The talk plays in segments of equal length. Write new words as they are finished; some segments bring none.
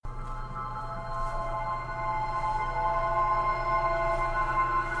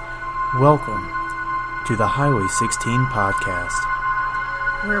Welcome to the Highway 16 podcast,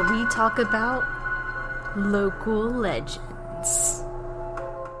 where we talk about local legends.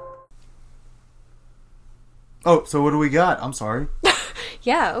 Oh, so what do we got? I'm sorry.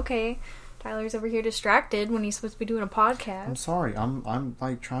 Yeah, okay. Tyler's over here distracted when he's supposed to be doing a podcast. I'm sorry. I'm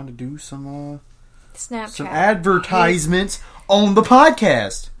like trying to do some Snapchat. some advertisements on the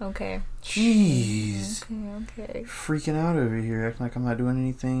podcast. Okay. Jeez. Okay. Freaking out over here, acting like I'm not doing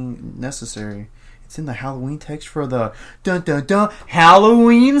anything necessary. It's in the Halloween text for the dun dun dun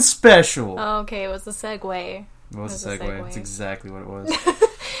Halloween special. Oh, okay, it was the segue. It was a segue. It's exactly what it was.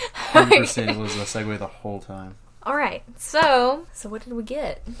 100% 100% it was a segue the whole time. Alright, so what did we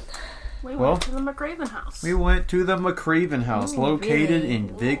get? We went to the McRaven house. We went to the McRaven house, Ooh, located really?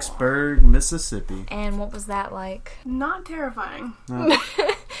 in Vicksburg, Mississippi. And what was that like? Not terrifying.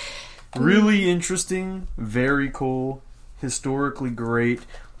 Really interesting, very cool, historically great.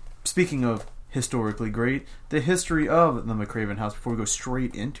 Speaking of historically great, the history of the McRaven house before we go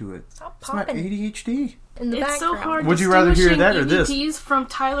straight into it. Stop It's my popping ADHD. in the It's so background. hard Would you rather hear that or this? EVPs from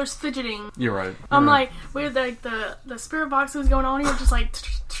Tyler's fidgeting. You're right. I'm You're right. like, with like the spirit box that was going on here, just like,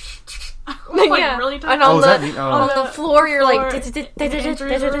 like Yeah. really And tight. on, is the, that neat? Oh. on the floor, you're like...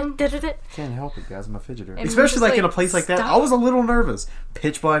 Can't help it, guys. I'm a fidgeter. And we're Especially just like in a like, place like that. stop. I was a little nervous.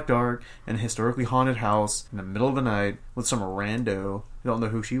 Pitch black dark in a historically haunted house in the middle of the night with some rando. I don't know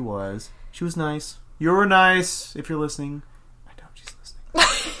who she was. She was nice. You're nice if you're listening. I doubt she's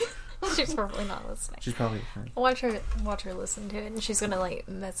listening. She's probably not listening. She's probably. Watch her listen to it, and she's gonna like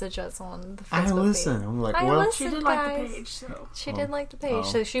message us on the Facebook I listen. page. I'm like, I well, listen. She did guys. like the page, so. She did like the page, Oh.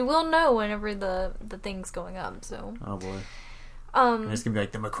 so she will know whenever the thing's going up. So, oh boy. And um, it's gonna be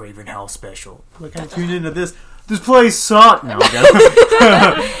like the McRaven House special. Like I tuned into this. This place sucked. No,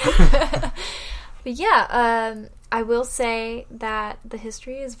 I but yeah, I will say that the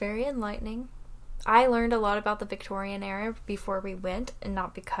history is very enlightening. I learned a lot about the Victorian era before we went, and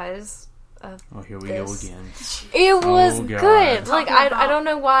not because of Oh, here we this. go again. It was Oh, God. good. Like Talking I about don't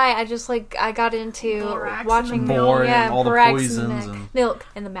know why. I just like I got into borax watching in the Born yeah, and all the borax poisons in the and- milk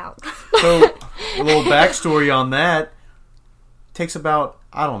in the mouth. So, a little backstory on that. Takes about,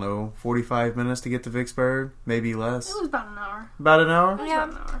 I don't know, 45 minutes to get to Vicksburg. Maybe less. It was about an hour. About an hour? Yeah. About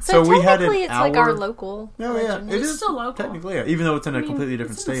an hour. So, So we had technically, an it's like our hour- local. No, yeah. legend. It It's is still local. technically, yeah. Even though it's in a I mean, completely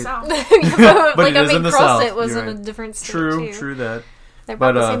different it's in the state. South. but, But like it I is mean, in the Cross South. it was You're in a right. different state True, too. true that. They're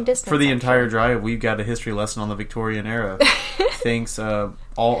about But the same distance. for the entire actually. drive, we got a history lesson on the Victorian era. Thanks, all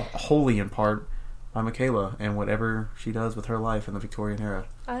wholly in part by Mikayla and whatever she does with her life in the Victorian era.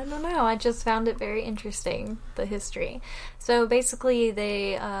 I don't know. I just found it very interesting, the history. So basically,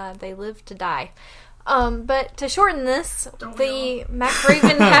 they live to die. But to shorten this, Don't we the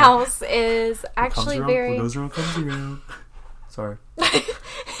McRaven house is actually Comes around, very. what goes around comes around. Sorry.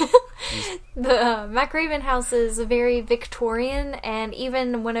 The McRaven house is very Victorian, and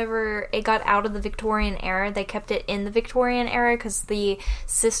even whenever it got out of the Victorian era, they kept it in the Victorian era because the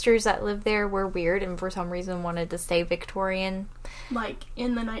sisters that lived there were weird and for some reason wanted to stay Victorian. Like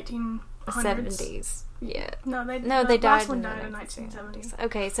in the 1900s. 70s. Yeah. No, They the died last one in the died in 1970s.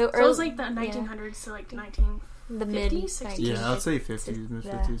 Okay, so So it was like the 1900s to like the 1950s, the mid 60s. Yeah, I'd say 50s,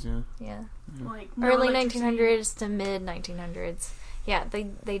 mid-50s, yeah. Yeah. Like no Early electricity. 1900s to mid 1900s. Yeah, they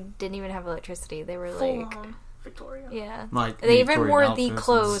didn't even have electricity. They were Full like, on Victoria. yeah. Like They even Victorian wore the outfits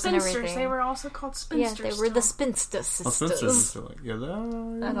clothes and Spinsters. everything. They were also called Yeah, spinsters. they were the still. spinster Oh, sisters. Spencer's is still like, yeah,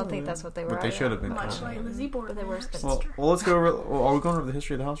 I don't think that's what they were. But they should have been. Much called. like Lizzie Borden. But they were and her spinsters. Well, sister. let's go over. Are we going over the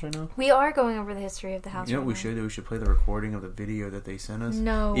history of the house right now? We are going over the history of the house. You know what we right should do? We should play the recording of the video that they sent us.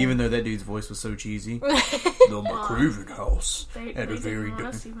 No. Even though that dude's voice was so cheesy. now. The McRaven house They at a didn't very want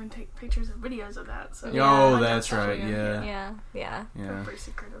us to even take pictures or videos of that. So Yeah. Oh, I that's guess right. what we Yeah. did. yeah. They're Yeah. pretty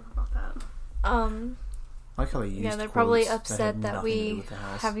secretive about that. I like how they used Yeah, they're probably quotes upset had that nothing to do we with the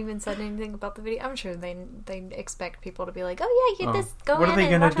house. haven't even said anything about the video. I'm sure they expect people to be like, "Oh yeah, you just go What in are they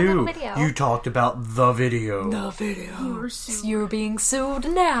and gonna watch another do? video." You talked about the video. the video. You were sued. You're being sued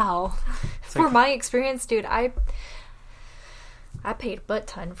now. For like- my experience, dude, I paid a butt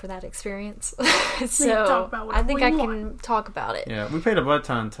ton for that experience. talk So about I think whatever I you can talk about it. Yeah, we paid a butt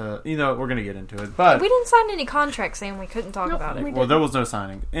ton to. We're gonna get into it, but We didn't sign any contract saying we couldn't talk Nope, about it. we well, there was no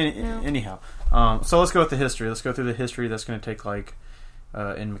signing. No. Anyhow, so let's go with the history. Let's go through the history. That's going to take like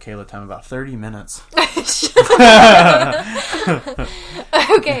in Mikayla time about 30 minutes.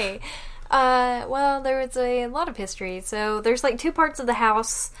 Okay. Well, there was a lot of history. So there's like two parts of the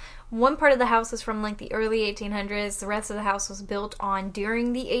house. One part of the house is from like the early 1800s. The rest of the house was built on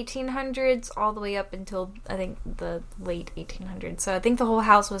during the 1800s all the way up until I think the late 1800s. So I think the whole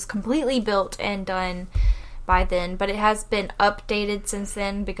house was completely built and done by then, but it has been updated since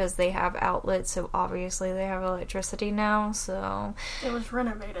then because they have outlets, so obviously they have electricity now, so... It was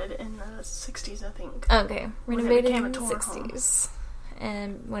renovated in the 60s, I think. Okay, renovated became a in the tour 60s.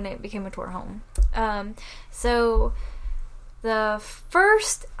 And when it became a tour home. So, the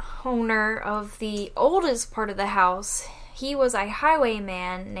first owner of the oldest part of the house, he was a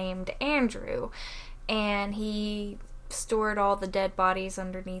highwayman named Andrew, and he stored all the dead bodies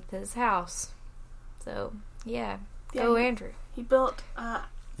underneath his house. So, yeah, go Andrew. He built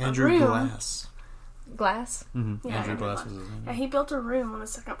Andrew a room. Glass? Mm-hmm. Yeah, Andrew Glass is his name. Yeah, he built a room on the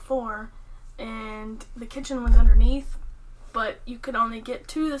second floor, and the kitchen was underneath, but you could only get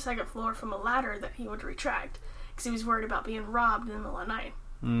to the second floor from a ladder that he would retract, because he was worried about being robbed in the middle of the night.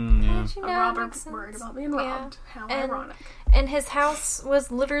 Yeah. You A know, robber makes sense. worried about being robbed. How And- ironic. And his house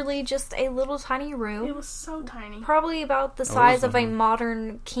was literally just a little tiny room. It was so tiny. Probably about the Oh, size of a wasn't it?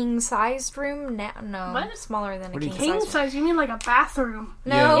 modern king-sized room. No, What? smaller than What a do you- King king-sized room. size? You mean like a bathroom?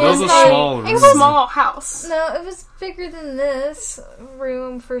 No, Yeah, it those was are like, small it rooms. was Small house. No, it was bigger than this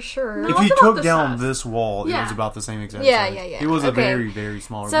room for sure. No. If It's you about took this down size. this wall, it Yeah. was about the same exact Yeah, size. yeah, yeah. It was a Okay. very, very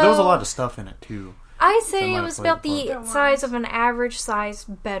small room. So- There was a lot of stuff in it, too. I say That might it have was played about a the part. size of an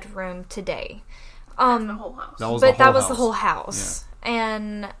average-sized bedroom today. That's the whole house. That was But the whole that was house. the whole house.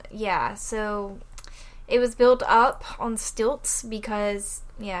 And yeah, so it was built up on stilts because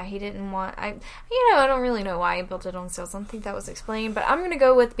he didn't want I don't really know why he built it on stilts. I don't think that was explained, but I'm going to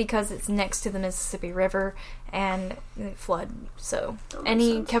go with because it's next to the Mississippi River and it flood. So, That and makes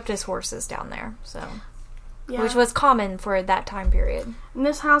he sense. kept his horses down there. So, Yeah. which was common for that time period. And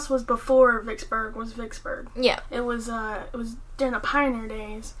this house was before Vicksburg was Vicksburg. Yeah, It was during the pioneer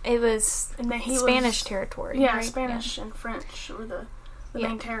days, it was and then he Spanish was, territory. Yeah, right? Spanish and French were the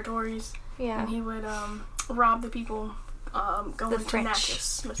main territories. Yeah. And he would rob the people going to French.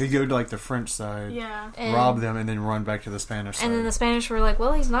 Natchez. He'd go to, like, the French side, Yeah. And- rob them, and then run back to the Spanish side. And then the Spanish were like,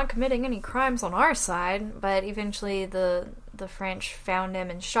 well, he's not committing any crimes on our side. But eventually the French found him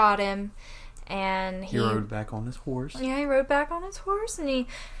and shot him. And he rode back on his horse. Yeah, he rode back on his horse. And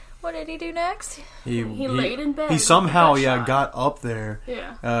what did he do next? He laid in bed. He somehow, and got shot. got up there.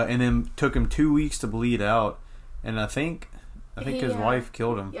 Yeah. And then took him 2 weeks to bleed out. And I think his wife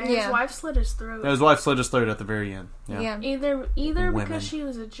killed him. Yeah, his wife slit his throat. His wife slit his throat at the very end. Yeah. Either Women. because she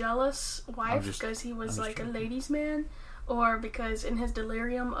was a jealous wife just- because he was I'm just like a joking. ladies' man, or because in his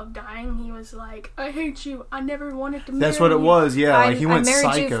delirium of dying he was like, I hate you, I never wanted to marry That's what it you." was, yeah. Like, he went I married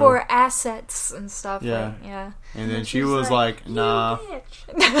psycho. you for assets and stuff. Yeah. Like, yeah. And then And she she's was like, "You nah.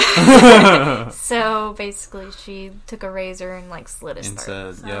 bitch." So basically, she took a razor and like slit his And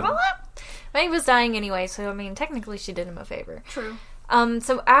throat. said, So, yeah. well, but he was dying anyway. So I mean, technically, she did him a favor. True.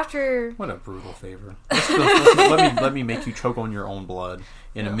 So after What a brutal favor. let me make you choke on your own blood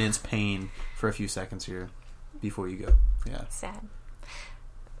in immense pain for a few seconds here before you go. Yeah. sad,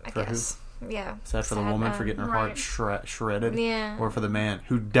 I For who? guess. Yeah. Sad for the woman for getting her heart shredded? Yeah. Or for the man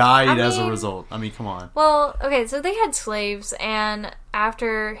who died as a mean- result? I mean, come on. Well, okay, so they had slaves, and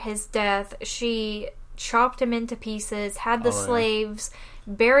after his death, she chopped him into pieces, had the Oh, yeah. slaves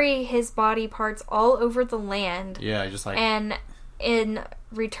bury his body parts all over the land, Yeah, just like and in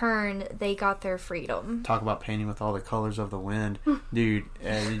return, they got their freedom. talk about painting with all the colors of the wind. Dude,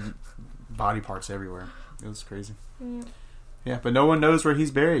 body parts everywhere. It was crazy. Yeah, but no one knows where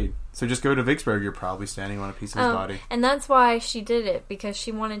he's buried. So just go to Vicksburg. You're probably standing on a piece of his body. And that's why she did it, because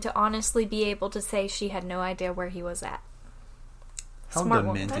she wanted to honestly be able to say she had no idea where he was at. How Smart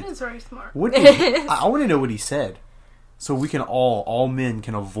woman. demented. That is very smart. What did, I want to know what he said. So we can all men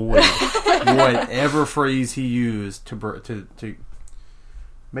can avoid whatever phrase he used to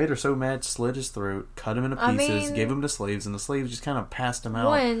made her so mad, slit his throat, cut him into pieces, gave him to slaves, and the slaves just kind of passed him out.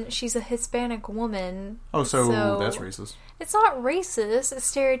 One, she's a Hispanic woman. Oh, so that's racist. It's not racist. It's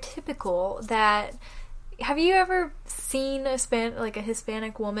stereotypical that... Have you ever seen a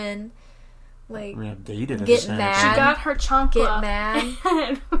Hispanic woman like We have dated a get Hispanic mad? She woman. got her chancla get mad?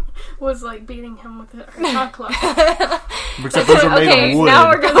 and was like beating him with her chancla. Except those are made Okay, of wood. now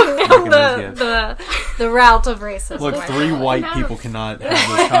we're going down Yes. the route of racism. Look, right three now. white No. people cannot have this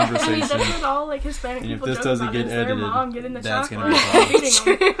I mean, conversation. that's what all like Hispanic And if people this joke doesn't about get is their edited, mom getting the that's chancla gonna be a and problem. beating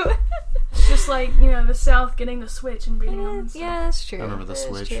them. True. It's just like, the South getting the switch and beating them. So. Yeah, that's true. I remember the That is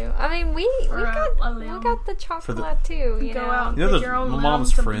switch. True. I mean, we Or got a we limb. got the For the- chocolate too. You Go know. out. You know, Pick your own my mom's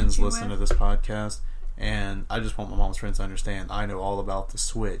limbs to friends beat you listen to with. this podcast, and I just want my mom's friends to understand I know all about the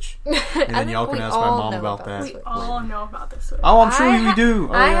switch. And then think y'all can we ask my all mom know about about that. the We switch. all know about this switch. Oh, I'm sure I you ha- do.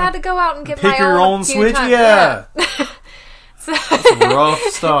 Oh, I yeah. had to go out and get Pick my your own a few switch? times. Yeah. So It's rough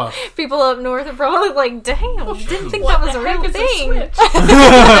stuff. people up north are probably like, "Damn, didn't think What that was the a real heck is a thing."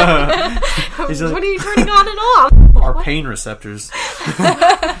 switch? He's like, what are you turning on and off? our pain receptors.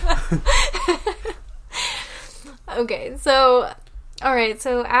 Okay, so... Alright,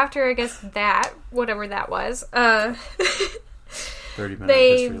 so after, I guess, that, whatever that was, 30-minute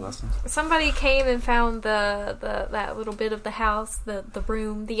history lessons. somebody came and found that little bit of the house, the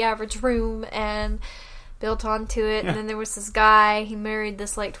room, the average room, and built onto it. Yeah. And then there was this guy. He married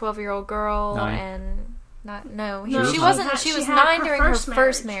this 12-year-old girl, 9. and She she was wasn't. She was had 9 her during her first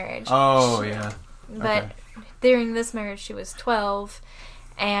first marriage. Oh, yeah. But Okay. during this marriage, she was 12,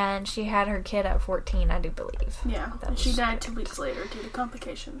 and she had her kid at 14, I do believe. Yeah, That and she was died correct. 2 weeks later due to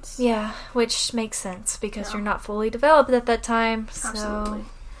complications. Yeah, which makes sense because Yeah. you're not fully developed at that time. Absolutely.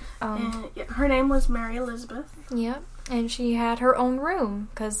 So, And yeah, her name was Mary Elizabeth. yeah, and she had her own room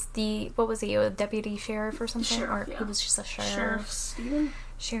because what was he, a deputy sheriff or something? Sheriff, Or yeah. he was just a Sheriff Stephen.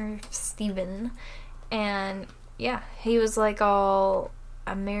 Sheriff Stephen. And yeah, he was like all,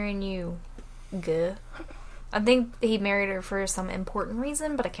 I'm marrying you, guh. I think he married her for some important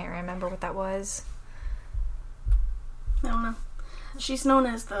reason, but I can't remember what that was. I don't know. She's known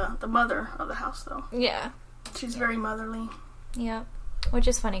as the mother of the house, though. Yeah, She's very motherly. yeah. Which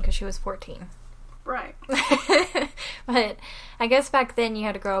is funny because she was 14. Right. But I guess back then you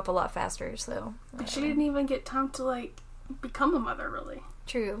had to grow up a lot faster, so. But she didn't even get time to, become a mother, really.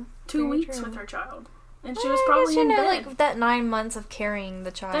 True. 2 Very weeks true. with her child. And Well, she was I probably guess, in bed. like that 9 months of carrying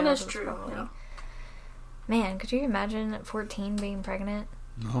the child. That is was true, probably- yeah. Man, could you imagine at 14 being pregnant?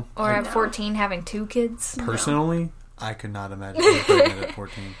 No. Or at No. 14 having 2 kids? Personally, I could not imagine being pregnant at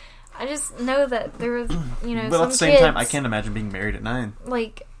 14. I just know that there was, But some at the same kids, time, I can't imagine being married at 9.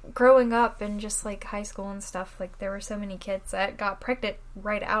 like, growing up in just, like, high school and stuff, like, there were so many kids that got pregnant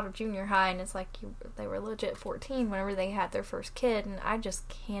right out of junior high, and it's like, they were legit 14 whenever they had their first kid, and I just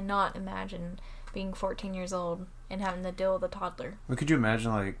cannot imagine being 14 years old and having to deal with a toddler. But could you imagine,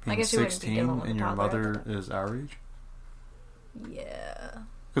 I being guess you wouldn't be 16 dealing with and a your toddler mother at the is our age? Yeah.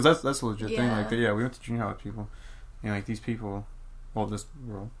 Because that's a legit thing. Yeah. We went to junior high with people. And, these people, well, this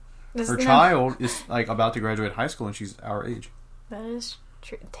girl, This- her no, child is, about to graduate high school, and she's our age. That is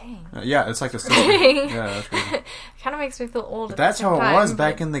true. Dang. Yeah, it's like a sister. Dang. Yeah, that's crazy. Kind of makes me feel old. But at that's the same how it time, was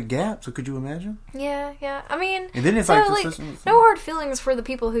back but- in the Gap, so could you imagine? Yeah, yeah. I mean, And then it's so, like... like, this- no hard feelings for the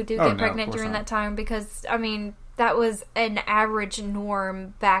people who do Oh, get no, of pregnant course during not. that time because, I mean, that was an average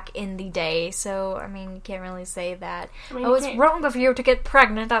norm back in the day. So, I mean, you can't really say that, I mean, oh, you it's can't- wrong of you to get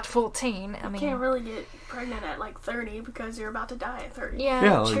pregnant at 14. I You mean, can't really get pregnant at 30 because you're about to die at 30. yeah,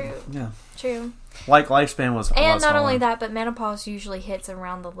 Yeah, true, yeah. true. Lifespan was a lot And not smaller. only that, but menopause usually hits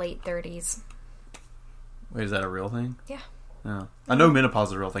around the late 30s. Wait, is that a real thing? Yeah. No. I know menopause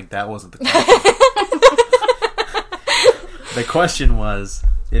is a real thing. That wasn't the question. The question was,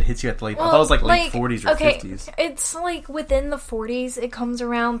 it hits you at the late... I thought it was late 40s or 50s. It's within the 40s it comes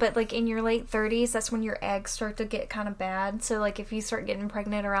around, but in your late 30s, that's when your eggs start to get kind of bad. So if you start getting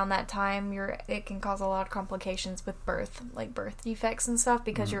pregnant around that time, it can cause a lot of complications with birth, like birth defects and stuff,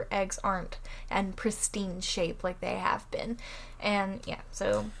 because your eggs aren't in pristine shape like they have been. And yeah,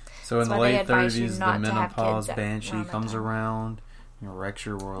 so So in that's the why they late advise you 30s, the not to have menopause kids banshee around that comes time. around and wrecks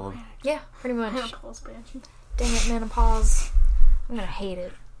your world. Yeah, pretty much. Menopause banshee. Dang it, menopause. I'm gonna hate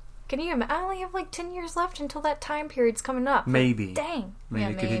it. Can you imagine? I only have 10 years left until that time period's coming up. Maybe. Dang.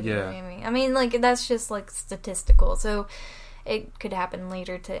 Maybe, Yeah, maybe. I mean, that's just statistical. So it could happen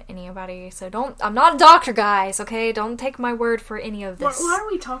later to anybody. So I'm not a doctor, guys, okay? Don't take my word for any of this. Why are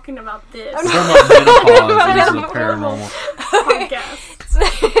we talking about this? We're talking about menopause. This is a paranormal. podcast?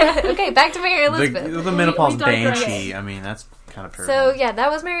 Okay, back to Mary Elizabeth. The menopause We digress. banshee. I mean, that's kind of paranormal. So yeah, that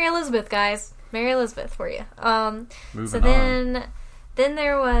was Mary Elizabeth, guys. Mary Elizabeth for you. Moving So on. then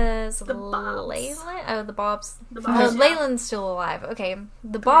there was The Bobs. Leyland. Oh, the Bobs. The Oh, Bobs, yeah. Leyland's still alive. Okay,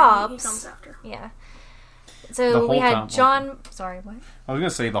 the He Bobs. comes after. Yeah. The So whole we had time- John. Sorry, what? I was going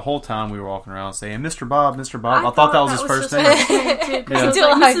to say, the whole time we were walking around saying, Mr. Bob, Mr. Bob. I thought thought that was his first name. name. Yeah.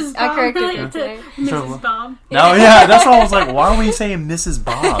 Until Until I corrected really, it today. Mrs. Bob. No, yeah, that's why I was like, why are we saying Mrs.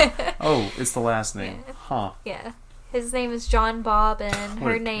 Bob? Oh, it's the last name. Huh. Yeah. His name is John Bob, and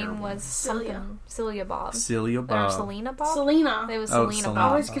What her a name terrible was name. something Celia Bob. Celia Or Bob. Selena Bob? Selena. It was Oh, Selena Selena. I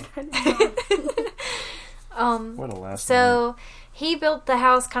Bob. always get that. What a last name. So he built the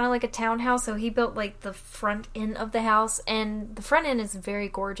house kind of like a townhouse. So he built the front end of the house, and the front end is very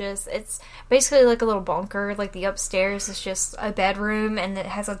gorgeous. It's basically like a little bunker. The upstairs is just a bedroom, and it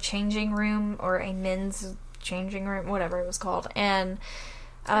has a changing room or a men's changing room, whatever it was called, and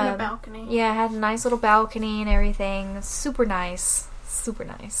And a balcony. yeah, it had a nice little balcony and everything. Super nice. Super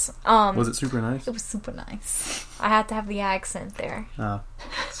nice. Was it super nice? It was super nice. I had to have the accent there.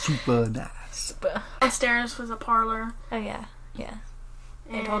 Super nice. Super. Upstairs was a parlor. Oh yeah, yeah.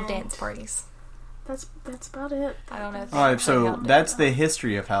 And all dance parties. That's about it. I don't know. If All right, so that's the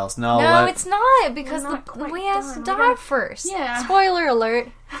history of House. Now, it's not because we have to die first. Yeah. Spoiler alert: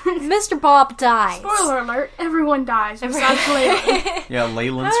 Mr. Bob dies. Spoiler alert: everyone dies besides Leyland. yeah,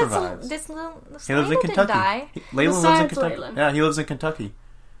 Leyland survives. This He lives in Kentucky. Die. Leyland lives in Besides Kentucky. Leyland. Yeah, he lives in Kentucky.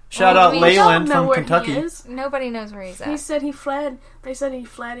 Shout out Leyland from Kentucky. Nobody knows where he's at. He said he fled. They said he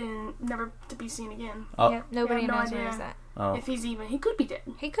fled and never to be seen again. Yeah, nobody knows where he's at. Oh. If he's even, he could be dead.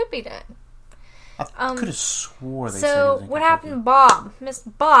 He could be dead. I could have swore they said he was So in what Kentucky. happened to Bob? Miss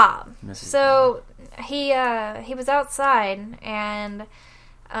Bob. Mrs. So he was outside and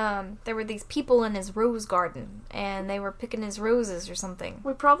there were these people in his rose garden and they were picking his roses or something.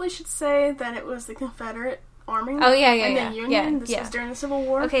 We probably should say that it was the Confederate Army. Oh yeah, and yeah. the Union. This yeah. was during the Civil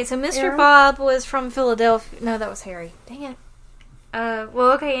War. Okay, so Mr. era. Bob was from Philadelphia. No, that was Harry. Dang it.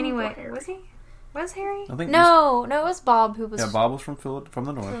 Well, okay. Anyway, Harry. was he? Was Harry? I think no, it was Bob who was. Yeah, Bob was from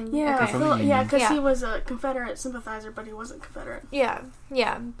the north. Yeah, Okay. From the Union. because Yeah. he was a Confederate sympathizer, but he wasn't Confederate. Yeah,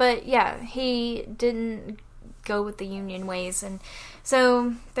 but he didn't go with the Union ways, and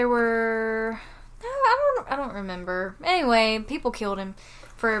so there were. I don't remember. Anyway, people killed him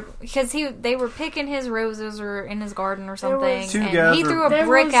because they were picking his roses or in his garden or something, Two and guys he threw a there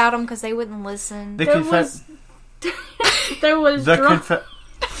brick was- at them because they wouldn't listen. The There was the drunk.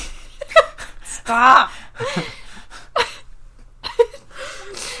 Stop.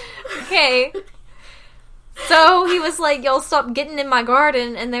 Okay. So he was like, "Y'all stop getting in my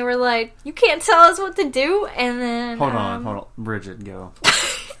garden," and they were like, "You can't tell us what to do." And then Hold on, Bridget, go.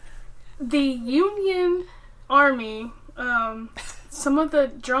 The Union Army, some of the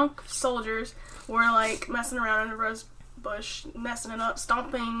drunk soldiers were like messing around in a rose bush, messing it up,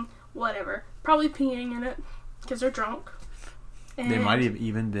 stomping, whatever. Probably peeing in it because they're drunk. They And- might have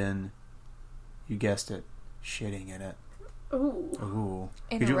even been, you guessed it, shitting in it. Ooh. Ooh.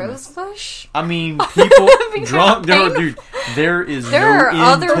 in Could a you- rose bush. I mean, people Because drunk. how Dude, there is There no are end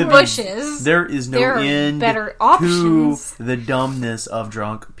other to bushes. There is no There are end better options. to the dumbness of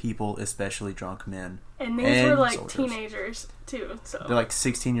drunk people, especially drunk men. And these And were like soldiers. teenagers too. So They're like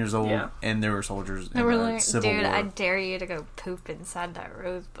 16 years old, Yeah. and they were soldiers They in were the like, Civil "Dude, War. I dare you to go poop inside that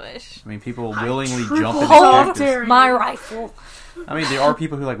rose bush." I mean, people willingly triple jump in the hold cactus. there. My rifle. I mean, there are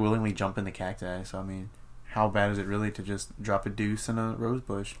people who like willingly jump in the cacti. So I mean, how bad is it really to just drop a deuce in a rose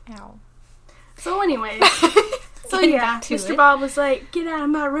bush? Ow. So anyways, so Getting yeah, back to Mr. it. Bob was like, "Get out of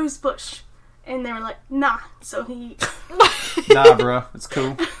my rose bush," and they were like, "Nah." So he Nah, bro, it's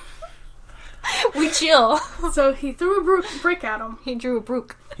cool. We chill. he threw a brick at him. He drew a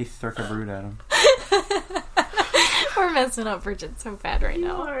brook. He threw a brood at him. We're messing up Bridget so bad right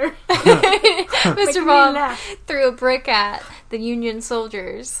now. Or- Mr. Making me Bob laugh. threw a brick at the Union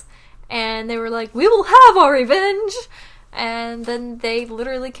soldiers, and they were like, "We will have our revenge." And then they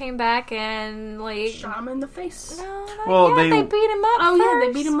literally came back and like, Shot him in the face. no, not Well, yet. they- They beat him up. Oh yeah, they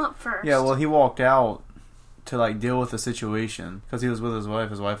first. beat him up first. Yeah, well, he walked out to like deal with the situation because he was with his wife.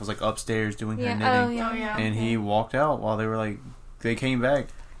 His wife was like upstairs doing her Yeah. knitting, Oh yeah. Oh, yeah. and he walked out while they came back,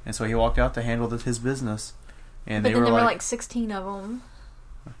 and so he walked out to handle his business. And But they then were there were like, like 16 of them.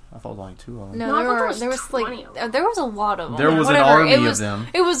 I thought only 2 of them. No, No, I there thought there were. was There was 20 of them. like there was a lot of them. There was an Whatever. army It of was, them.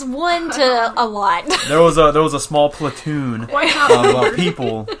 It was 1 to a lot. There was a small platoon White of House.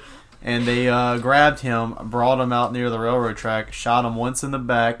 people, and they grabbed him, brought him out near the railroad track, shot him once in the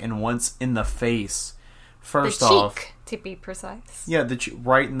back and once in the face. First The off, cheek, to be precise. yeah,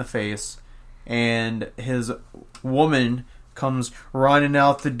 right in the face, and his woman comes running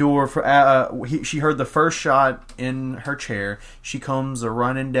out the door for. She heard the first shot in her chair. She comes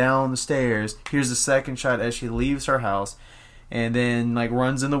running down the stairs. Here's the second shot as she leaves her house. And then, like,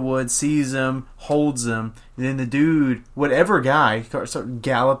 runs in the woods, sees him, holds him. And then the dude, whatever guy, starts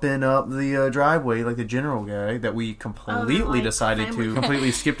galloping up the driveway, like the general guy that we completely like, decided family. to,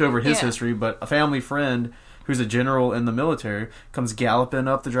 completely skipped over his Yeah. history. But a family friend who's a general in the military comes galloping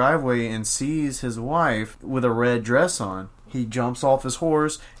up the driveway and sees his wife with a red dress on. He jumps off his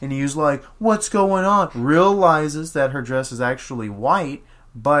horse and he's like, "What's going on?" Realizes that her dress is actually white,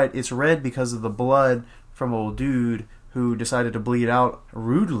 but it's red because of the blood from old dude who decided to bleed out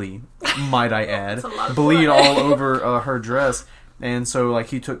rudely, might I add. That's a lot of Bleed blood. all over her dress. And so, like,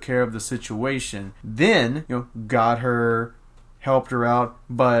 he took care of the situation. Then, got her, helped her out,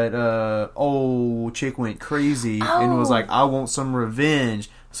 but old chick went crazy and was Oh. like, "I want some revenge."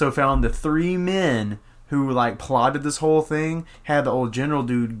 So found the 3 men who, like, plotted this whole thing, had the old general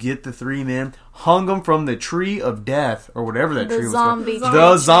dude get the 3 men, hung them from the tree of death, or whatever that The tree was zombie called. tree.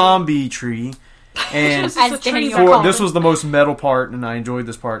 The zombie tree. And Just As a tree Daniel that- called this it. was the most metal part, and I enjoyed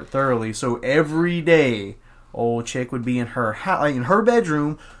this part thoroughly. So every day, old chick would be in her house, in her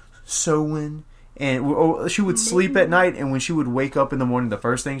bedroom, sewing And she would sleep at night, and when she would wake up in the morning, the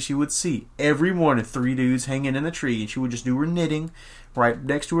first thing she would see, every morning, 3 dudes hanging in the tree, and she would just do her knitting right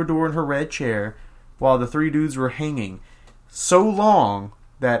next to her door in her red chair, while the 3 dudes were hanging so long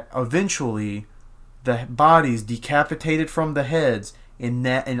that eventually the bodies decapitated from the heads,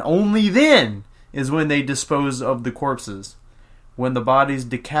 and only then is when they disposed of the corpses. When the bodies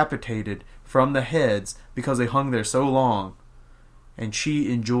decapitated from the heads because they hung there so long. And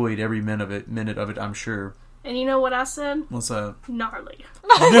she enjoyed every minute of it, I'm sure. And you know what I said? What's that? Gnarly.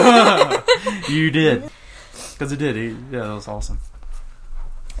 You did. Because it did. Yeah, that was awesome.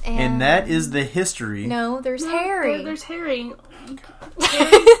 And that is the history. No, there's Harry. There's Harry.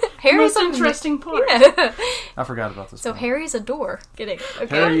 Harry's most interesting part. Yeah. I forgot about this. So part. Harry's a door. Kidding.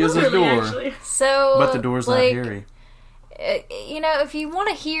 Okay. Harry is a door. Actually. So, but the door's not Harry. If you want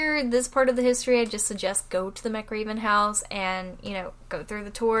to hear this part of the history, I just suggest go to the McRaven house and, go through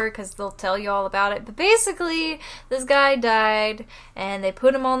the tour because they'll tell you all about it. But basically, this guy died and they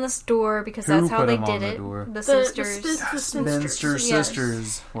put him on this door because that's how they did it. The sisters. The Spinster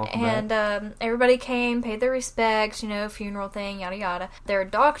sisters. Welcome and everybody came, paid their respects, funeral thing, yada yada. Their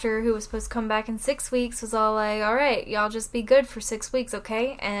doctor, who was supposed to come back in 6 weeks, was all like, all right, y'all just be good for 6 weeks,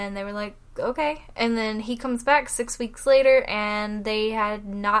 okay? And they were like, okay. And then he comes back 6 weeks later, and they had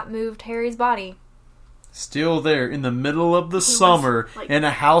not moved Harry's body. Still there in the middle of the summer, in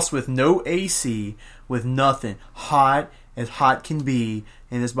a house with no AC, with nothing. Hot as hot can be.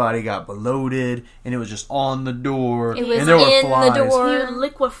 And this body got bloated, and it was just on the door. It was and there were in flies. the door.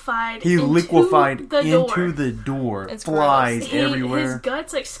 He liquefied into the door. It's flies gross. everywhere. His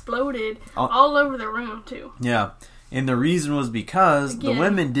guts exploded all over the room, too. Yeah. And the reason was because the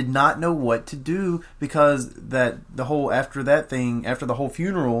women did not know what to do because after the whole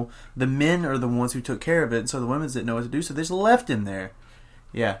funeral, the men are the ones who took care of it, so the women didn't know what to do, so they just left him there.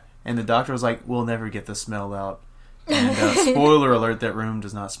 Yeah. And the doctor was like, we'll never get the smell out. And spoiler alert, that room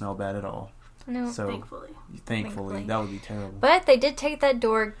does not smell bad at all. No. So, thankfully. That would be terrible. But they did take that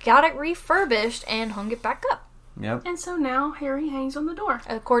door, got it refurbished, and hung it back up. Yep. And so now Harry hangs on the door.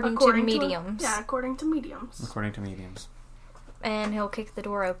 According to mediums. According to mediums. According to mediums. And he'll kick the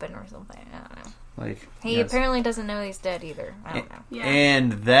door open or something. I don't know. He yes. apparently doesn't know he's dead either. I don't know. Yeah.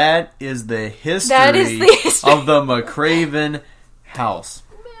 And that is the history, of the McRaven house.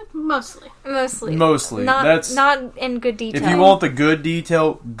 Mostly. Not in good detail. If you want the good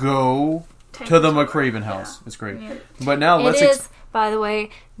detail, go to the McRaven house. Yeah. It's great. Yeah. But now let's... It is, by the way,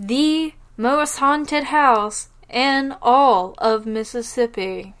 the most haunted house in all of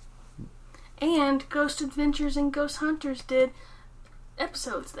Mississippi. And Ghost Adventures and Ghost Hunters did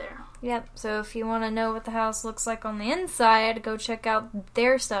episodes there. Yep, so if you want to know what the house looks like on the inside, go check out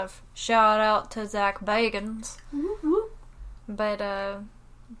their stuff. Shout out to Zach Bagans. Woo-woo. But I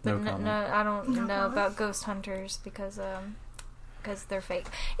don't know about Ghost Hunters because they're fake.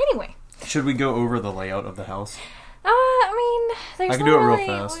 Anyway. Should we go over the layout of the house? There's I can do it real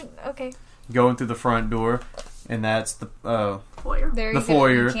fast. Okay. Going through the front door, and that's the foyer. The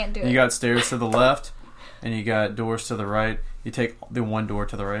foyer. You can't do it. You got stairs to the left, and you got doors to the right. You take the one door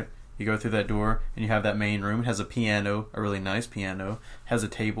to the right. You go through that door, and you have that main room. It has a piano, a really nice piano. Has a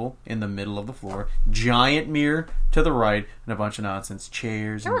table in the middle of the floor. Giant mirror to the right, and a bunch of nonsense.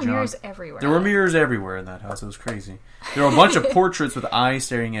 Chairs There and were mirrors everywhere. There were mirrors everywhere in that house. It was crazy. There were a bunch of portraits with eyes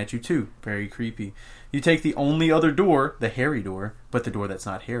staring at you, too. Very creepy. You take the only other door, the Harry door, but the door that's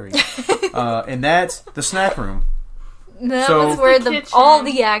not Harry. And that's the snack room. That was where all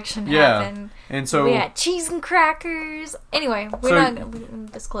the action happened. And so we had cheese and crackers. Anyway, we're not going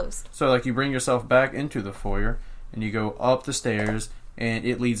to disclose. So, you bring yourself back into the foyer, and you go up the stairs, and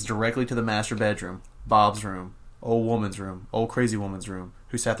it leads directly to the master bedroom. Bob's room. Old woman's room. Old crazy woman's room.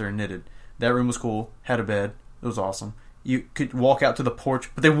 Who sat there and knitted. That room was cool. Had a bed. It was awesome. You could walk out to the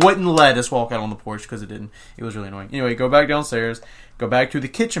porch, but they wouldn't let us walk out on the porch because it didn't. It was really annoying. Anyway, go back downstairs. Go back to the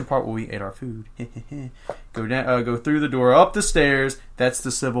kitchen part where we ate our food. Go down. Go through the door, up the stairs. That's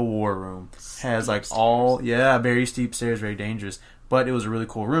the Civil War room. Has very steep stairs, very dangerous. But it was a really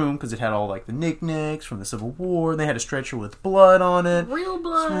cool room because it had all the knickknacks from the Civil War. They had a stretcher with blood on it. Real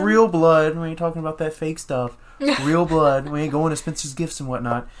blood. It's real blood. We ain't talking about that fake stuff. Real blood. We ain't going to Spencer's Gifts and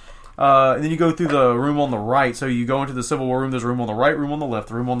whatnot. And then you go through the room on the right. So you go into the Civil War room. There's a room on the right, room on the left.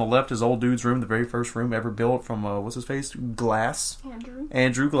 The room on the left is old dude's room, the very first room ever built from, what's his face? Glass.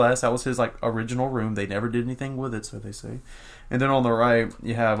 Andrew Glass. That was his, original room. They never did anything with it, so they say. And then on the right,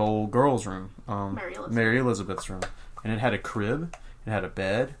 you have old girl's room. Mary Elizabeth's room. And it had a crib. It had a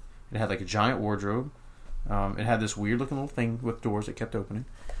bed. It had, a giant wardrobe. It had this weird-looking little thing with doors that kept opening.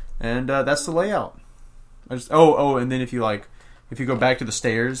 And that's the layout. And then if you go back to the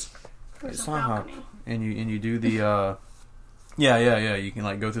stairs... There's a not how, balcony. and you do the yeah. You can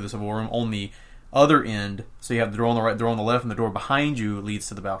like go through the civil war room on the other end. So you have the door on the right, door on the left, and the door behind you leads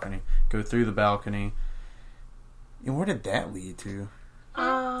to the balcony. Go through the balcony. And where did that lead to?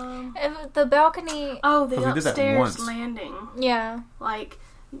 The balcony. Oh, the 'Cause we did that upstairs once. landing. Yeah. Like,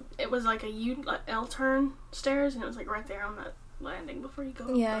 it was like a L-turn stairs, and it was like right there on that landing before you go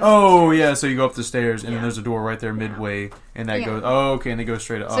up. Yeah. Oh yeah, so you go up the stairs, and then Yeah. there's a door right there midway, and that Yeah. goes. Oh, okay, and they go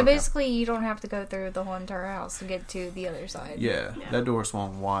straight up. So okay. basically, you don't have to go through the whole entire house to get to the other side. Yeah, Yeah. that door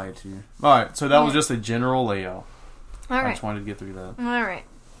swung wide too. All right, so that was Yeah. just a general layout. All I right. just wanted to get through that. All right.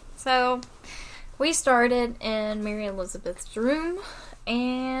 So we started in Mary Elizabeth's room,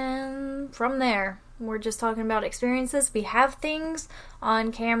 and from there, we're just talking about experiences. We have things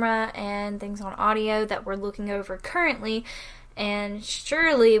on camera and things on audio that we're looking over currently. And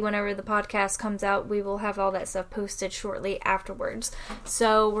surely, whenever the podcast comes out, we will have all that stuff posted shortly afterwards.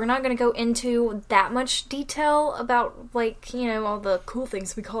 So we're not going to go into that much detail about, like, you know, all the cool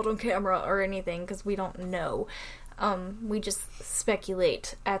things we caught on camera or anything, because we don't know. We just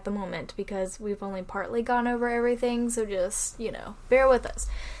speculate at the moment because we've only partly gone over everything, so just, you know, bear with us.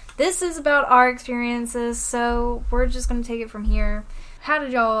 This is about our experiences, so we're just going to take it from here. How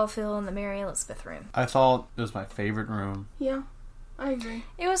did y'all feel in the Mary Elizabeth room? I thought it was my favorite room. Yeah, I agree.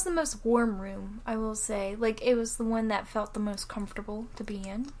 It was the most warm room, I will say. Like, it was the one that felt the most comfortable to be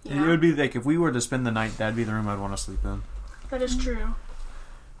in. Yeah, It would be like if we were to spend the night, that'd be the room I'd want to sleep in. that is true.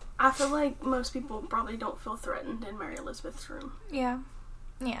 I feel like most people probably don't feel threatened in Mary Elizabeth's room. Yeah.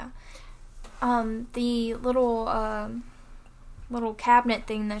 Yeah. The little cabinet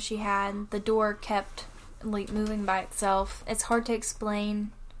thing that she had, the door kept, like, moving by itself. It's hard to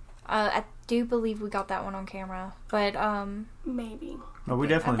explain. I do believe we got that one on camera, but Maybe. No, we I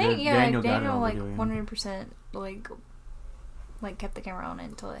definitely think did. yeah, Daniel got it Daniel on like video, yeah. 100% like kept the camera on it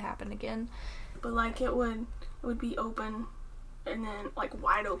until it happened again. But like it would be open and then like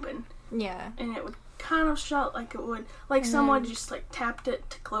wide open, Yeah. and it would kind of shut like it would like someone just like tapped it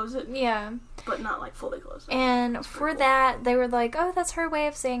to close it, Yeah. but not like fully close it. And for cool. that, they were like, "Oh, that's her way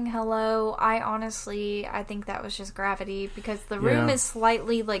of saying hello." I think that was just gravity because the room Yeah. is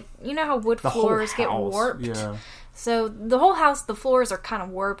slightly like, you know how wood The whole floors get house, warped. Yeah. So the whole house, the floors are kind of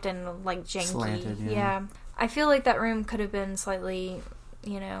warped and like janky. Slanted, yeah. I feel like that room could have been slightly,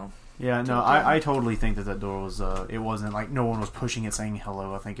 you know. Yeah, no, Tilted. I totally think that door was, it wasn't like no one was pushing it saying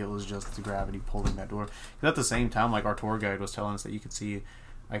hello. I think it was just the gravity pulling that door. 'Cause at the same time, like our tour guide was telling us that you could see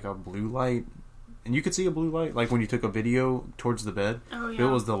like a blue light, and you could see a blue light like when you took a video towards the bed. Oh yeah. It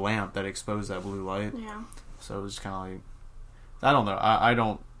was the lamp that exposed that blue light. Yeah. So it was kind of like, I don't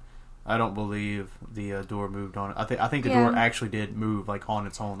know. I don't believe the door moved on it. I think the Yeah. door actually did move like on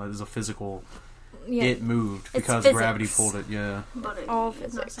its own. That is a physical. Yeah. It moved It's because physics. gravity pulled it. Yeah. But All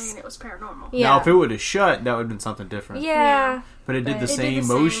it's not physics. saying it was paranormal. Yeah. Now if it would have shut, that would have been something different. Yeah. But it did But- the It did same the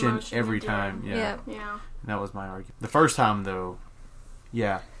same motion motion every it did. time. Yeah. Yeah. Yeah. And that was my argument. The first time though,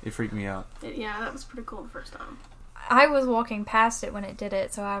 yeah, it freaked me out. Yeah, that was pretty cool the first time. I was walking past it when it did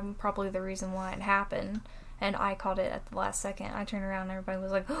it, so I'm probably the reason why it happened. And I caught it at the last second. I turned around and everybody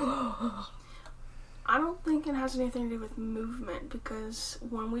was like, I don't think it has anything to do with movement because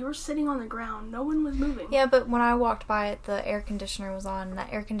when we were sitting on the ground, no one was moving. yeah, but when I walked by it, the air conditioner was on, and that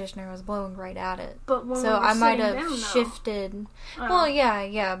air conditioner was blowing right at it. But when we So were I might sitting have down, though, shifted. oh, Well,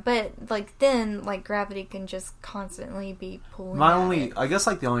 yeah, but like then, like gravity can just constantly be pulling. My at only, it. I guess,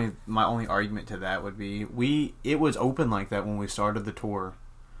 like my only argument to that would be it was open like that when we started the tour,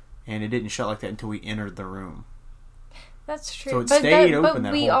 and it didn't shut like that until we entered the room. That's true. So it but stayed but open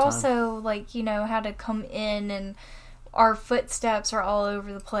that we whole time. also like had to come in, and our footsteps are all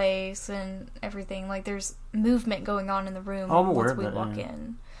over the place and everything. Like there's movement going on in the room Oh, I'm aware once of we that, walk yeah.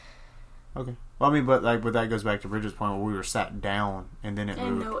 in. Okay. Well, I mean, but that goes back to Bridget's point where we were sat down and then it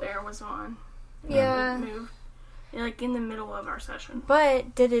and moved. no air was on. Yeah. It moved. Like in the middle of our session.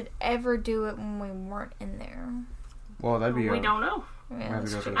 But did it ever do it when we weren't in there? Well, that'd be. We don't know. Yeah, have to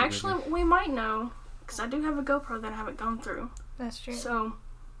that's go true. through. Actually, we might know because I do have a GoPro that I haven't gone through. That's true. So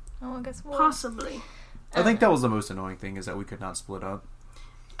Oh, I guess we'll... possibly. I think that was the most annoying thing is that we could not split up.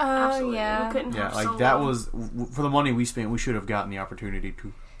 Oh, Absolutely. yeah. We couldn't Yeah, have like solo. that was for the money we spent. We should have gotten the opportunity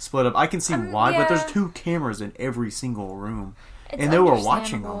to split up. I can see why, but yeah. there's 2 cameras in every single room, It's and they were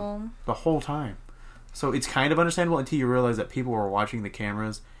watching understandable. them the whole time. So it's kind of understandable until you realize that people were watching the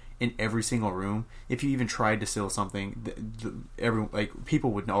cameras in every single room. If you even tried to steal something,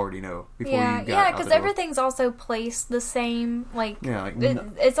 people would already know before Yeah, you got yeah, out because the door. everything's also placed the same. Like, Yeah, like,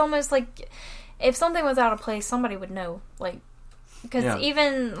 it's almost like if something was out of place, somebody would know. Like, Because Yeah.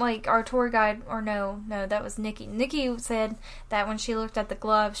 even, like, our tour guide, or no, that was Nikki. Nikki said that when she looked at the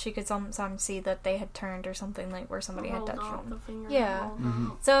gloves, she could sometimes see that they had turned or something, like, where somebody had touched them. Yeah.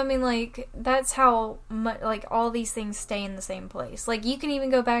 So, I mean, like, that's how much, like, all these things stay in the same place. Like, you can even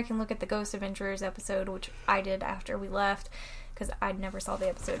go back and look at the Ghost Adventurers episode, which I did after we left, because I never saw the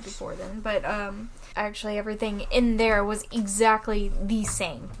episode before then. But, actually, everything in there was exactly the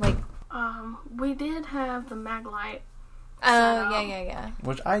same. Like, we did have the mag light. yeah.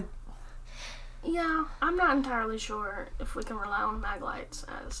 Which Yeah, I'm not entirely sure if we can rely on mag lights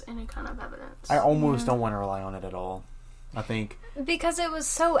as any kind of evidence. I almost don't want to rely on it at all. I think because it was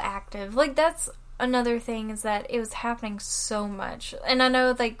so active. Like, that's another thing, is that it was happening so much. And I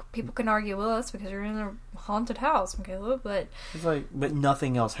know, like, people can argue, well, that's because you're in a haunted house, Mikayla, but it's like, but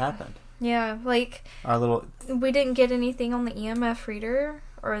nothing else happened. Yeah, like, we didn't get anything on the EMF reader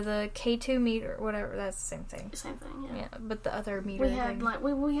or the K2 meter, whatever. That's the same thing. Same thing, yeah. Yeah, but the other meter. We had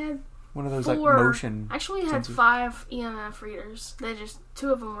we had one of those 4, like motion. Actually, we had sensors. 5 EMF readers. They just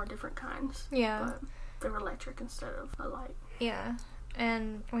 2 of them were different kinds. Yeah, but they were electric instead of a light. Yeah.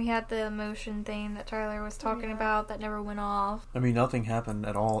 And we had the motion thing that Tyler was talking about that never went off. I mean, nothing happened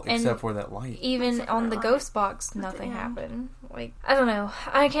at all except for that light. Even on the ghost box, nothing happened. Like, I don't know.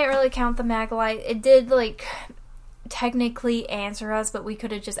 I can't really count the mag light. It did, like, technically answer us, but we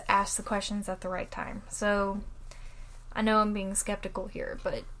could have just asked the questions at the right time. So, I know I'm being skeptical here,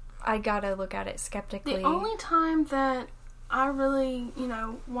 but I gotta look at it skeptically. The only time that I really,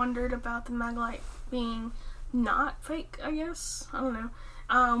 wondered about the mag light being not fake, I guess. I don't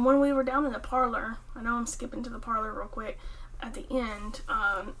know. When we were down in the parlor, I know I'm skipping to the parlor real quick, at the end,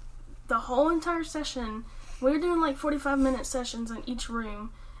 the whole entire session, we were doing like 45-minute sessions in each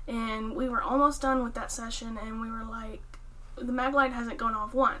room, and we were almost done with that session, and we were like, the mag light hasn't gone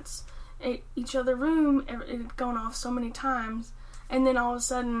off once. Each other room, it had gone off so many times, and then all of a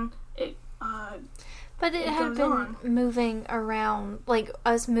sudden, But it had been moving around, like,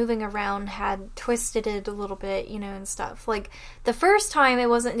 us moving around had twisted it a little bit, and stuff. Like, the first time it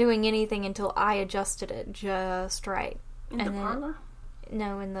wasn't doing anything until I adjusted it just right. In the parlor?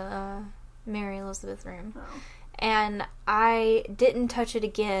 No, in the Mary Elizabeth room. Oh. And I didn't touch it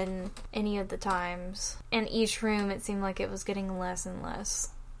again any of the times. In each room, it seemed like it was getting less and less.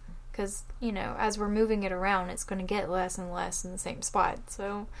 Because, as we're moving it around, it's going to get less and less in the same spot.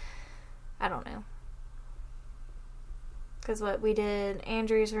 So, I don't know. Because we did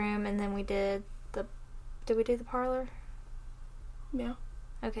Andrew's room, and then we did did we do the parlor? Yeah.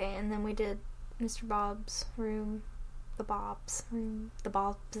 Okay, and then we did Mr. Bob's room, the Bob's room, the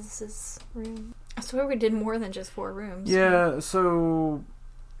Bob's room. I swear we did more than just 4 rooms. Yeah, so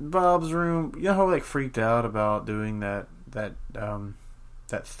Bob's room, how like freaked out about doing that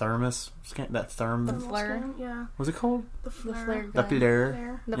thermos, The flare. Yeah. What's it called? The flare. The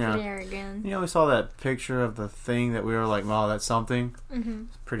flare. The flare again. We saw that picture of the thing that we were like, wow, that's something. Mm-hmm.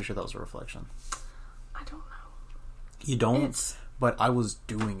 Pretty sure that was a reflection. I don't know. You don't? But I was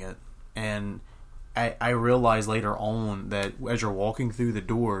doing it. And I realized later on that as you're walking through the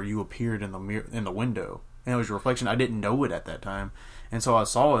door, you appeared in the mirror, in the window. And it was your reflection. I didn't know it at that time. And so I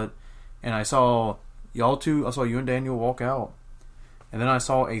saw it. And I saw y'all two, I saw you and Daniel walk out. And then I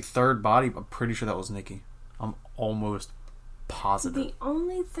saw a third body. I'm pretty sure that was Nikki. I'm almost positive. The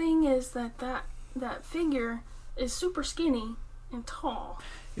only thing is that figure is super skinny and tall.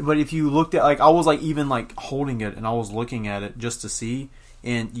 But if you looked at, like, I was like even like holding it and I was looking at it just to see,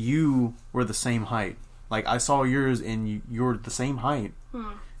 and you were the same height. Like, I saw yours and you're the same height.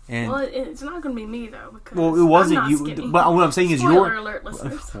 And well, it's not going to be me though, because it wasn't I'm not you. skinny. But what I'm saying is Spoiler alert,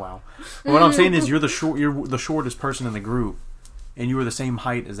 listeners. Wow. What I'm saying is you're the shortest person in the group. And you were the same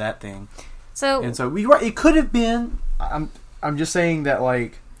height as that thing. So it could have been. I'm just saying that,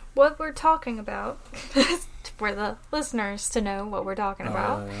 like, what we're talking about for the listeners to know what we're talking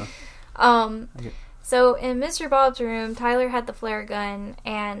about. So in Mr. Bob's room, Tyler had the flare gun,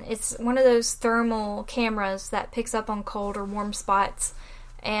 and it's one of those thermal cameras that picks up on cold or warm spots.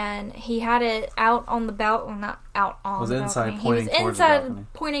 And he had it out on the balcony, not out on the balcony. He was inside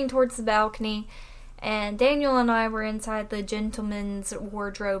pointing towards the balcony. And Daniel and I were inside the gentleman's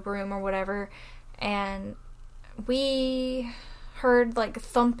wardrobe room or whatever, and we heard, like,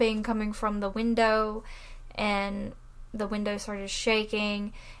 thumping coming from the window, and the window started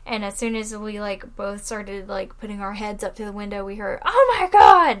shaking, and as soon as we, like, both started, like, putting our heads up to the window, we heard, "Oh my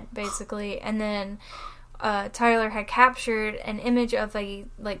God!" basically, and then Tyler had captured an image of a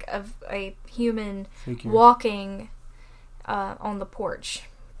human figure walking on the porch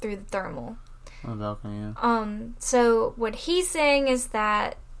through the thermal. On the balcony, yeah. So what he's saying is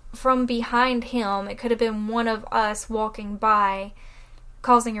that from behind him, it could have been one of us walking by,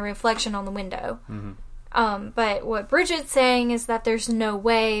 causing a reflection on the window. Mm-hmm. But what Bridget's saying is that there's no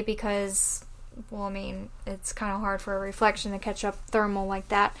way because, well, I mean, it's kind of hard for a reflection to catch up thermal like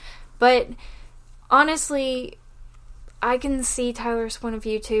that. But honestly, I can see Tyler's point of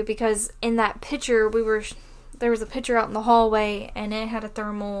view too, because in that picture, there was a picture out in the hallway, and it had a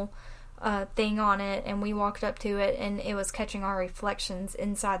thermal thing on it, and we walked up to it, and it was catching our reflections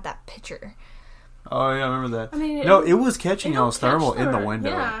inside that picture. Oh yeah, I remember that. I mean, it was catching y'all's thermal in the window.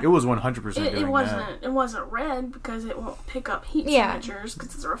 Yeah. It was 100% doing that. It wasn't red because it won't pick up heat signatures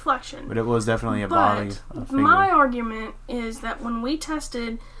because it's a reflection. But it was definitely a body. My argument is that when we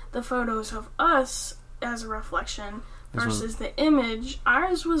tested the photos of us as a reflection versus the image,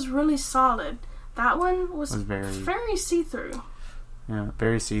 ours was really solid. That one was very see-through. Yeah,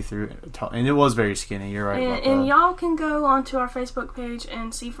 very see-through. And it was very skinny. You're right about that. And y'all can go onto our Facebook page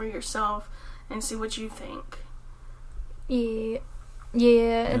and see for yourself and see what you think. Yeah,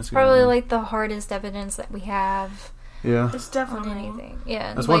 it's probably like the hardest evidence that we have. Yeah. It's definitely on anything.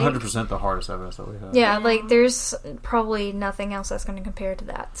 Yeah. That's 100% the hardest evidence that we have. Yeah, like there's probably nothing else that's going to compare to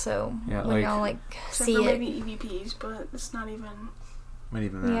that. So when y'all see it, maybe EVPs, but it's not even. Not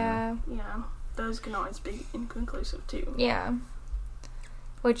even that. Yeah. Yeah, those can always be inconclusive too. Yeah.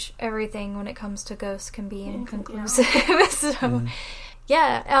 Which everything when it comes to ghosts can be inconclusive. So.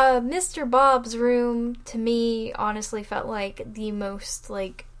 Yeah, Mr. Bob's room, to me, honestly felt like the most,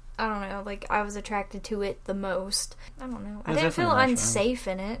 like, I don't know, like, I was attracted to it the most. I don't know. I didn't feel unsafe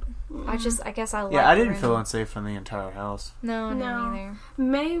in it. I guess I liked it. Yeah, I didn't feel unsafe in the entire house. No, neither.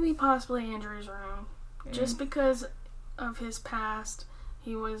 Maybe possibly Andrew's room. Just because of his past.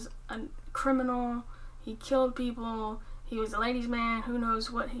 He was a criminal. He killed people. He was a ladies' man. Who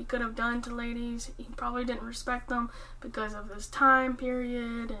knows what he could have done to ladies. He probably didn't respect them because of this time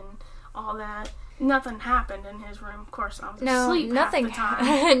period and all that. Nothing happened in his room. Of course, I was asleep nothing half the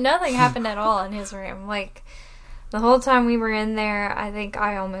time. Nothing happened at all in his room. Like, the whole time we were in there, I think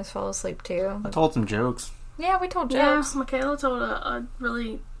I almost fell asleep too. I told some jokes. Yeah, we told jokes. Yeah, Mikayla told a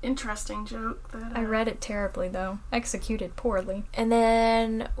really interesting joke. That I read it terribly, though. Executed poorly. And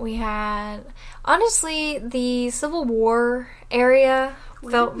then we had... Honestly, the Civil War area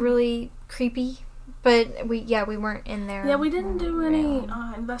felt really creepy. But we weren't in there. Yeah, we didn't do any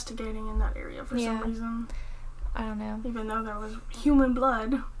investigating in that area for some reason. I don't know. Even though there was human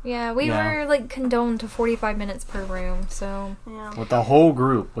blood. Yeah, we were, like, condoned to 45 minutes per room, so... Yeah. With the whole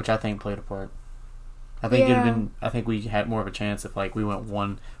group, which I think played a part. I think we had more of a chance if, like, we went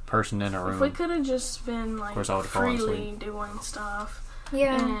one person in a room. If we could have just been, like, freely doing stuff.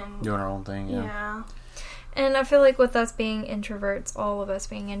 Yeah. And doing our own thing, yeah. And I feel like with us being introverts, all of us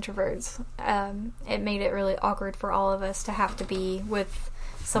being introverts, it made it really awkward for all of us to have to be with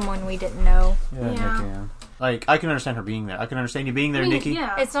someone we didn't know. Yeah. Nikki, like, I can understand her being there. I can understand you being there, Nikki.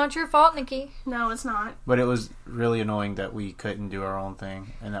 Yeah. It's not your fault, Nikki. No, it's not. But it was really annoying that we couldn't do our own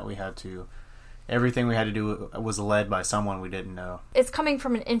thing and that we had to... Everything we had to do was led by someone we didn't know. It's coming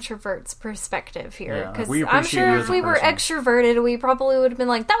from an introvert's perspective here. Because I'm sure if we were extroverted, we probably would have been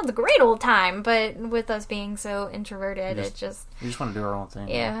like, that was a great old time. But with us being so introverted, we just want to do our own thing.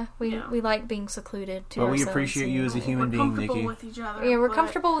 Yeah, we like being secluded to ourselves. But we appreciate you as a human being, Nikki. With each other, yeah, we're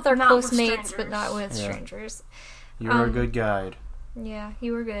comfortable with our close mates, but not with strangers. You're a good guide. Yeah,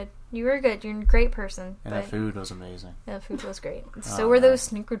 you were good. You're a great person. And the food was amazing. Yeah, the food was great. So were those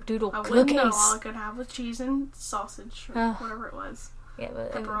snickerdoodle cookies. I wouldn't know. All I could have was cheese and sausage or whatever it was. Yeah,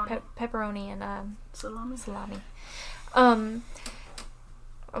 but pepperoni and salami. I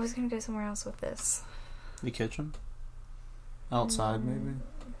was gonna go somewhere else with this. The kitchen? Outside, maybe?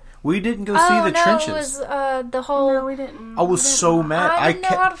 We didn't go see the trenches. It was the whole... No, we didn't. I was so mad. I didn't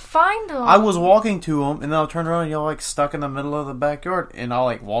know how to find them. I was walking to them, and then I turned around, and y'all, like, stuck in the middle of the backyard. And I,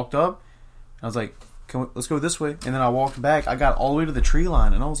 like, walked up. I was like, let's go this way. And then I walked back. I got all the way to the tree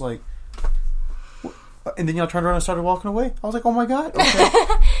line, and I was like... What? And then y'all turned around and started walking away. I was like, oh, my God.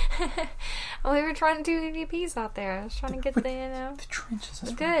 Okay. Well, we were trying to do EVPs out there. I was trying to get the trenches.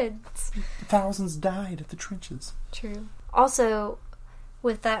 That's good. Thousands died at the trenches. True. Also...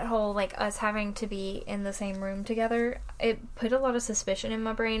 With that whole, like, us having to be in the same room together, it put a lot of suspicion in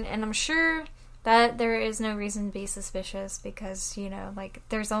my brain, and I'm sure that there is no reason to be suspicious because, you know, like,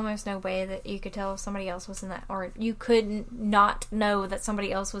 there's almost no way that you could tell if somebody else was in that, or you could not know that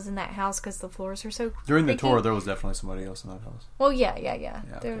somebody else was in that house because the floors are so During the tour, there was definitely somebody else in that house. Well, yeah.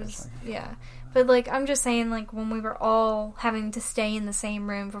 There was, But, like, I'm just saying, like, when we were all having to stay in the same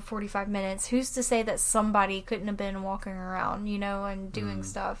room for 45 minutes, who's to say that somebody couldn't have been walking around, you know, and doing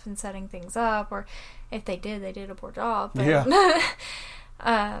stuff and setting things up, or if they did a poor job. But,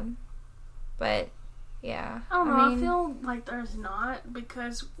 But yeah, I don't know. I feel like there's not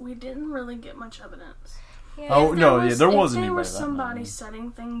because we didn't really get much evidence. Yeah. Oh no, there wasn't. If there was that somebody night.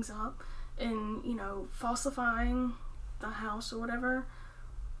 setting things up and falsifying the house or whatever,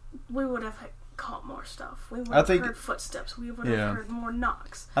 we would have caught more stuff. We would have heard footsteps. We would have heard more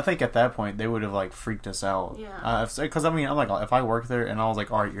knocks. I think at that point they would have like freaked us out. Yeah. Because I'm like, if I worked there and I was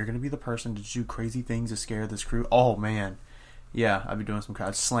like, all right, you're gonna be the person to do crazy things to scare this crew. Oh man, yeah, I'd be doing some kind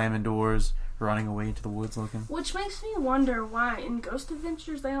of slamming doors, running away into the woods looking. Which makes me wonder why in Ghost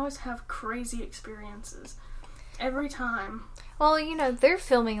Adventures they always have crazy experiences every time. Well, they're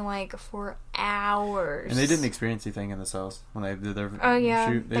filming like for hours. And they didn't experience anything in this house when they did their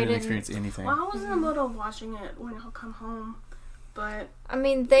shoot. They didn't experience anything. Well, I was in the middle of watching it when I'll come home, but I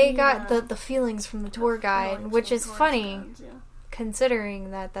mean, they got the feelings from the tour guide, which is funny,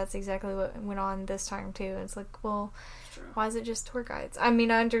 considering that that's exactly what went on this time too. It's like, well, why is it just tour guides? I mean,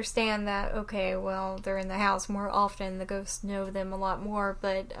 I understand that, okay, well, they're in the house more often, the ghosts know them a lot more,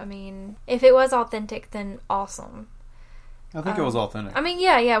 but I mean, if it was authentic, then awesome. I think it was authentic. I mean,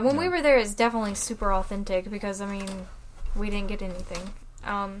 yeah. When we were there, it's definitely super authentic because, I mean, we didn't get anything.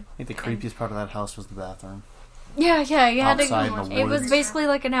 I think the creepiest part of that house was the bathroom. Yeah. You had outside to. in the It woods. was basically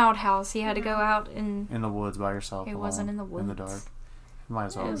like an outhouse. You had to go out in the woods by yourself. It wasn't in the woods. In the dark. Might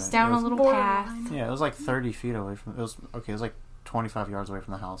as well. It was have been. down a little path. Yeah, it was like 30 feet away from. It was 25 yards away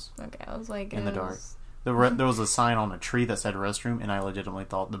from the house. Okay, I was like in the dark. There was a sign on a tree that said restroom, and I legitimately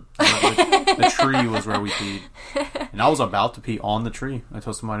thought the tree was where we peed. And I was about to pee on the tree. I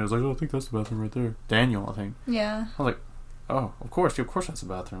told somebody, I was like, oh, I think that's the bathroom right there. Daniel, I think. Yeah. I was like, oh, of course that's the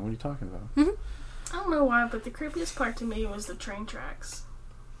bathroom. What are you talking about? I don't know why, but the creepiest part to me was the train tracks.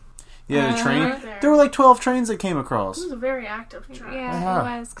 Yeah, the train. Right there were like 12 trains that came across. It was a very active track. Yeah,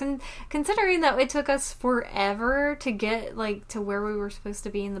 it was. Considering that it took us forever to get to where we were supposed to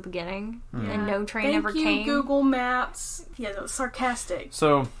be in the beginning, and no train ever came. Thank you, Google Maps. Yeah, that was sarcastic.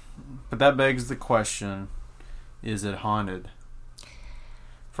 So, but that begs the question: is it haunted?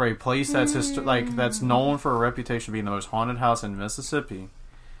 For a place that's that's known for a reputation of being the most haunted house in Mississippi,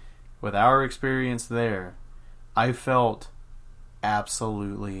 with our experience there, I felt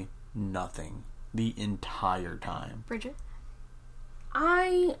absolutely nothing the entire time. Bridget?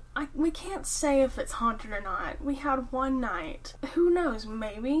 We can't say if it's haunted or not. We had one night. Who knows?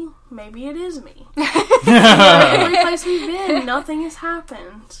 Maybe it is me. Every place we've been, nothing has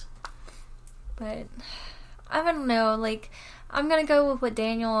happened. But I don't know. I'm gonna go with what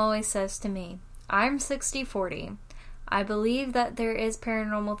Daniel always says to me. I'm 60-40. I believe that there is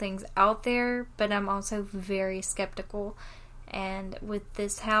paranormal things out there, but I'm also very skeptical. And with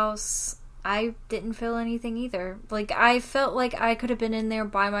this house, I didn't feel anything either. I felt like I could have been in there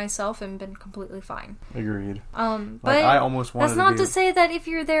by myself and been completely fine. Agreed. But I almost wanted that's not to say that if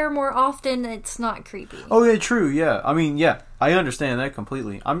you're there more often, it's not creepy. Oh yeah, true. Yeah, I mean, yeah, I understand that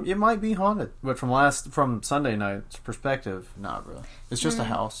completely. It might be haunted, but from Sunday night's perspective, nah, bro. It's just a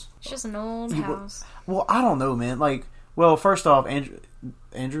house. It's just an old house. Well, I don't know, man. First off,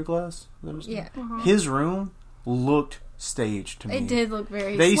 Andrew Glass. Yeah. His room looked staged to me. It did look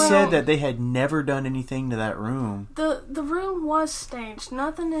very. They said that they had never done anything to that room. The room was staged.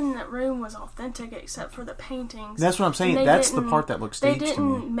 Nothing in that room was authentic except for the paintings. That's what I'm saying. That's the part that looks staged to me. They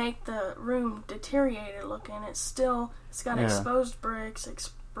didn't make the room deteriorated looking. It's got exposed bricks.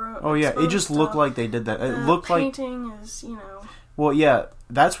 Oh yeah, it just looked like they did that. It looked like painting is, Well, yeah,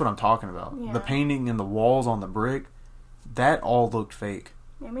 that's what I'm talking about. Yeah. The painting and the walls on the brick, that all looked fake.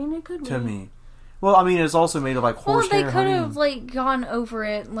 I mean, it could be. To me. Well, I mean, it's also made of horsehair. Well, they could have gone over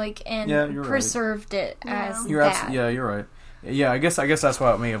it and preserved it as that. You're right. Yeah, I guess that's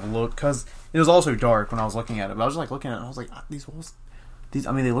why it may have looked, because it was also dark when I was looking at it. But I was just looking at it, and I was like, these walls. They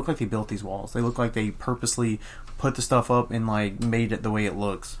look like they built these walls. They look like they purposely put the stuff up and made it the way it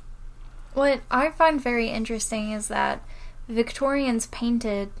looks. What I find very interesting is that Victorians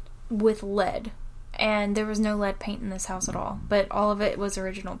painted with lead. And there was no lead paint in this house at all. But all of it was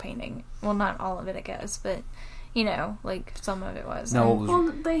original painting. Well, not all of it, I guess. But, some of it was. No, well,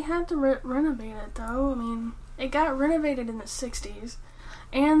 they had to renovate it, though. I mean, it got renovated in the 60s.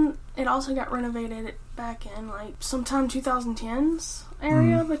 And it also got renovated back in, sometime 2010s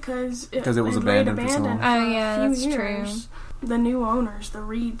area. Because it was abandoned for so long. Oh, yeah, that's years. True. The new owners, the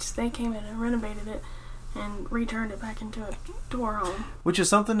Reeds, they came in and renovated it. And returned it back into a tour home. Which is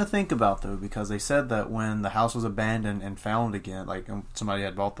something to think about, though, because they said that when the house was abandoned and found again, somebody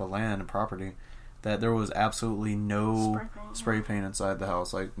had bought the land and property, that there was absolutely no spray paint inside the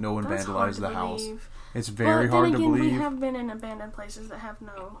house. No one vandalized the house. It's very hard to believe. We have been in abandoned places that have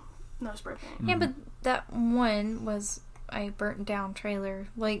no spray paint. Yeah, but that one was a burnt down trailer.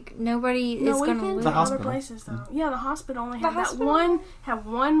 Like, nobody is No, going we've to been live. to The other hospital. places though. Yeah, the hospital only The had hospital? had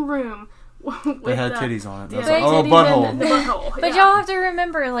one room. They had titties on it. Yeah, That's like, titties butthole. and the butthole. But yeah. y'all have to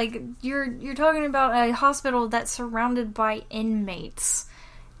remember, like, you're talking about a hospital that's surrounded by inmates.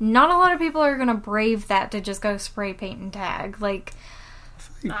 Not a lot of people are going to brave that to just go spray paint and tag. Like,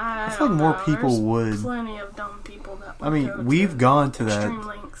 I feel like more people There's would. Plenty of dumb people that. I would mean, go we've gone to extreme that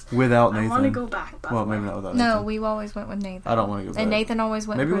lengths. without I Nathan. want to go back. By Well, the way. maybe not without no, Nathan. we always went with Nathan. I don't want to go back. And Nathan always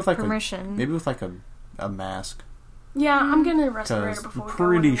went Maybe with with like permission. maybe with like a mask. Yeah, I'm getting a respirator Because before I'm we go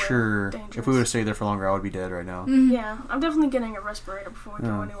pretty anywhere sure dangerous. if we would have stayed there for longer, I would be dead right now. Yeah, I'm definitely getting a respirator before we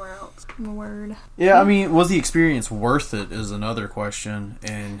go Yeah. anywhere else. Word. Yeah, I mean, was the experience worth it? Is another question,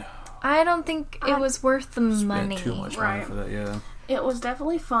 and I don't think it was worth the spent money. too much money Right. for that. Yeah, It was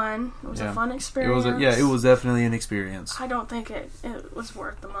definitely fun. It was Yeah. a fun it experience. was. It was definitely an experience. I don't think it was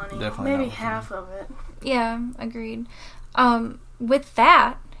worth the money. Definitely Maybe not. half of it. Yeah, agreed. With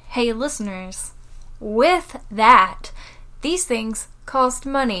that, hey listeners, with that, these things cost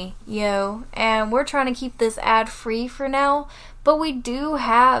money, yo, and we're trying to keep this ad-free for now, but we do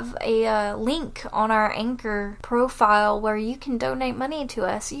have a link on our Anchor profile where you can donate money to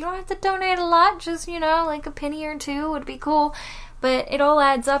us. You don't have to donate a lot, just, like a penny or two would be cool. But it all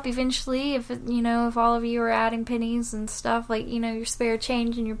adds up eventually if all of you are adding pennies and stuff, like, your spare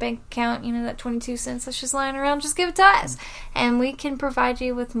change in your bank account, that 22 cents that's just lying around, just give it to us. And we can provide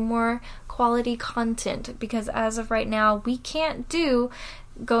you with more quality content, because as of right now, we can't do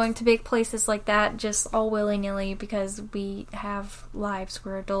going to big places like that just all willy-nilly, because we have lives.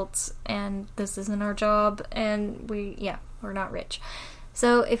 We're adults, and this isn't our job, and we're not rich.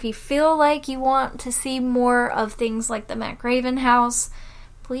 So if you feel like you want to see more of things like the McRaven house,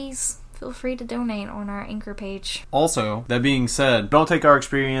 please feel free to donate on our Anchor page. Also, that being said, don't take our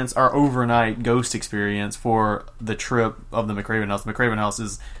experience, our overnight ghost experience, for the trip of the McRaven house. The McRaven house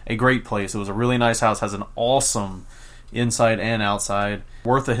is a great place. It was a really nice house, has an awesome inside and outside,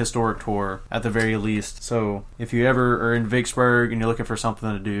 worth a historic tour at the very least. So if you ever are in Vicksburg and you're looking for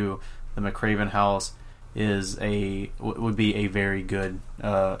something to do, the McRaven house would be a very good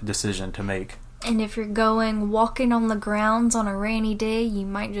decision to make. And if you're going walking on the grounds on a rainy day, you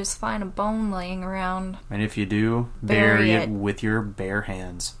might just find a bone laying around. And if you do, bury it with your bare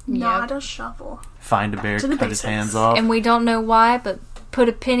hands. Not a shovel. Find a bear, To the cut his basics. hands off. And we don't know why, but put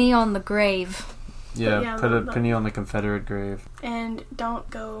a penny on the grave. Yeah, put a penny on the Confederate grave. And don't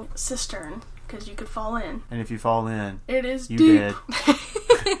go cistern, because you could fall in. And if you fall in, It is you deep. dead.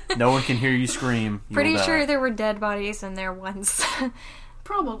 No one can hear you scream. You'll Pretty die. sure there were dead bodies in there once.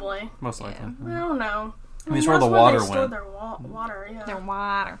 Probably. Most likely. I don't know. I mean, it's where the that's water they store went. their water, yeah. Their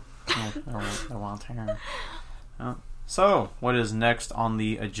water. Yeah, I want to. So, what is next on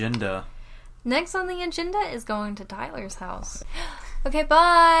the agenda? Next on the agenda is going to Tyler's house. Okay,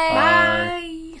 bye. Bye. Bye.